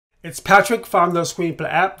It's Patrick, founder of Screenplay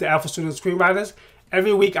app, the app for student screenwriters.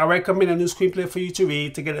 Every week I recommend a new screenplay for you to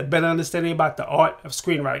read to get a better understanding about the art of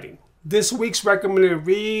screenwriting. This week's recommended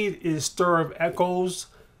read is Stir of Echoes.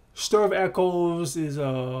 Stir of Echoes is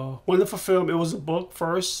a wonderful film. It was a book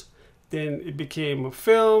first, then it became a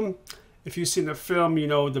film. If you've seen the film, you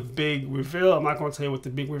know the big reveal. I'm not going to tell you what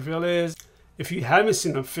the big reveal is. If you haven't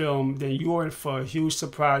seen the film, then you're in for a huge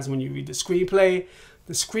surprise when you read the screenplay.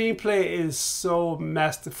 The screenplay is so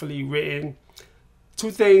masterfully written.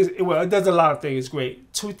 Two things, well, it does a lot of things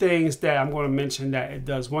great. Two things that I'm going to mention that it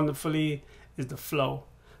does wonderfully is the flow.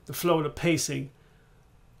 The flow, the pacing.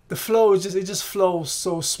 The flow is it just flows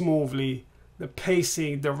so smoothly. The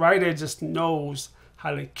pacing, the writer just knows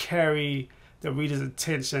how to carry the reader's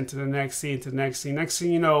attention to the next scene, to the next scene. Next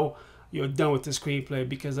thing you know, you're done with the screenplay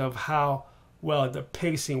because of how well the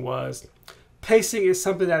pacing was. Pacing is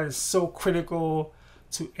something that is so critical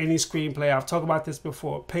to any screenplay. I've talked about this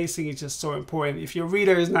before. Pacing is just so important. If your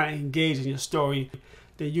reader is not engaged in your story,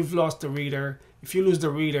 then you've lost the reader. If you lose the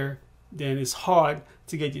reader, then it's hard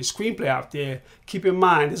to get your screenplay out there. Keep in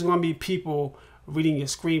mind, there's going to be people reading your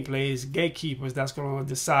screenplays, gatekeepers, that's going to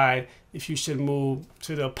decide if you should move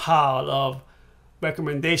to the pile of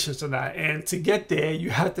recommendations or not. And to get there, you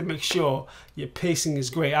have to make sure your pacing is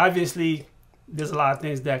great. Obviously, there's a lot of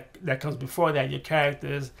things that comes before that. Your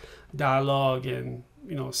characters, dialogue, and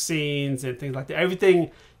scenes and things like that.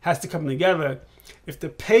 Everything has to come together. If the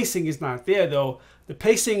pacing is not there, though, the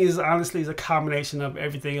pacing is honestly a combination of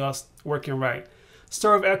everything else working right.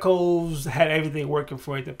 Stir of Echoes had everything working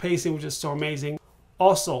for it. The pacing was just so amazing.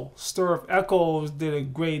 Also, Stir of Echoes did a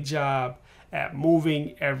great job at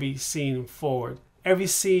moving every scene forward. Every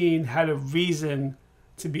scene had a reason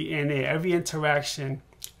to be in it. Every interaction,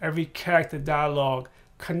 every character dialogue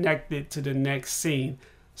connected to the next scene.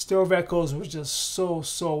 Stir of Echoes was just so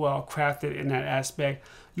well crafted in that aspect.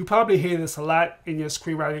 You probably hear this a lot in your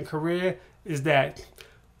screenwriting career, is that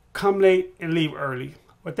come late and leave early.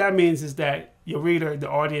 What that means is that your reader, the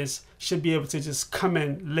audience, should be able to just come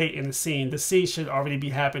in late in the scene. The scene should already be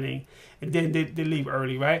happening, and then they leave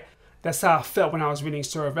early, right? That's how I felt when I was reading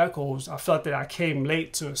Stir of Echoes. I felt that I came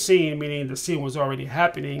late to a scene, meaning the scene was already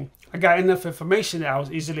happening. I got enough information that I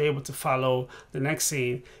was easily able to follow the next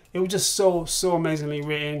scene. It was just so amazingly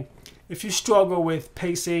written. If you struggle with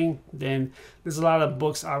pacing, then there's a lot of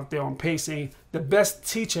books out there on pacing. The best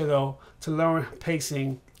teacher, though, to learn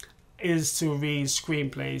pacing is to read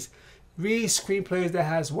screenplays. Read screenplays that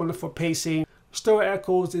has wonderful pacing. Stir of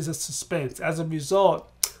Echoes is a suspense. As a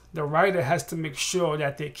result, the writer has to make sure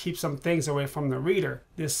that they keep some things away from the reader.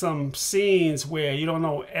 There's some scenes where you don't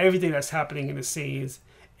know everything that's happening in the scenes.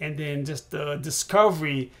 And then just the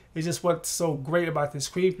discovery is just what's so great about the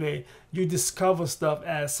screenplay. You discover stuff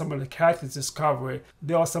as some of the characters discover it.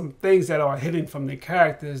 There are some things that are hidden from the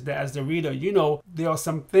characters that as the reader, there are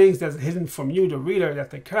some things that's hidden from you, the reader, that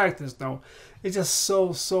the characters know. It's just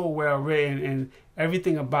so well written, and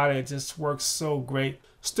everything about it just works so great.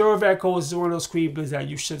 Stir of Echoes is one of those screenplays that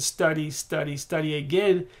you should study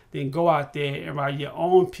again, then go out there and write your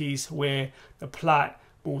own piece where the plot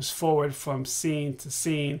moves forward from scene to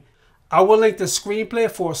scene. I will link the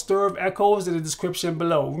screenplay for Stir of Echoes in the description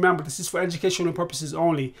below. Remember, this is for educational purposes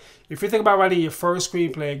only. If you're thinking about writing your first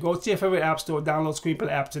screenplay, go to your favorite app store, download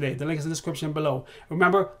Screenplay app today. The link is in the description below.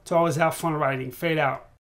 Remember to always have fun writing. Fade out.